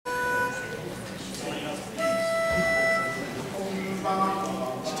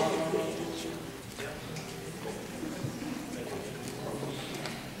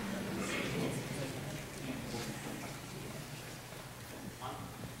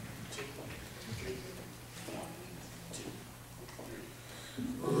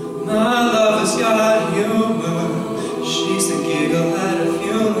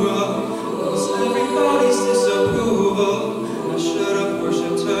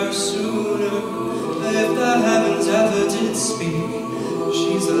should speak.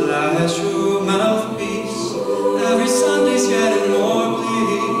 She's the last true mouthpiece. Every Sunday's getting more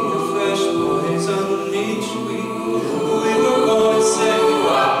bleak. A fresh poison each week. We were born to say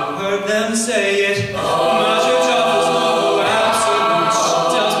it. Heard them say it. My church offers no absolutes.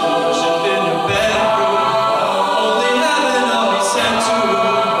 Tells me worship in your bedroom. Only heaven I'll be sent to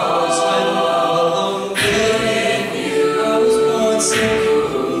is when I'm alone with you. I was born sick,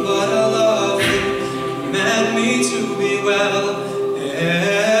 but I love you. Meant me to be well.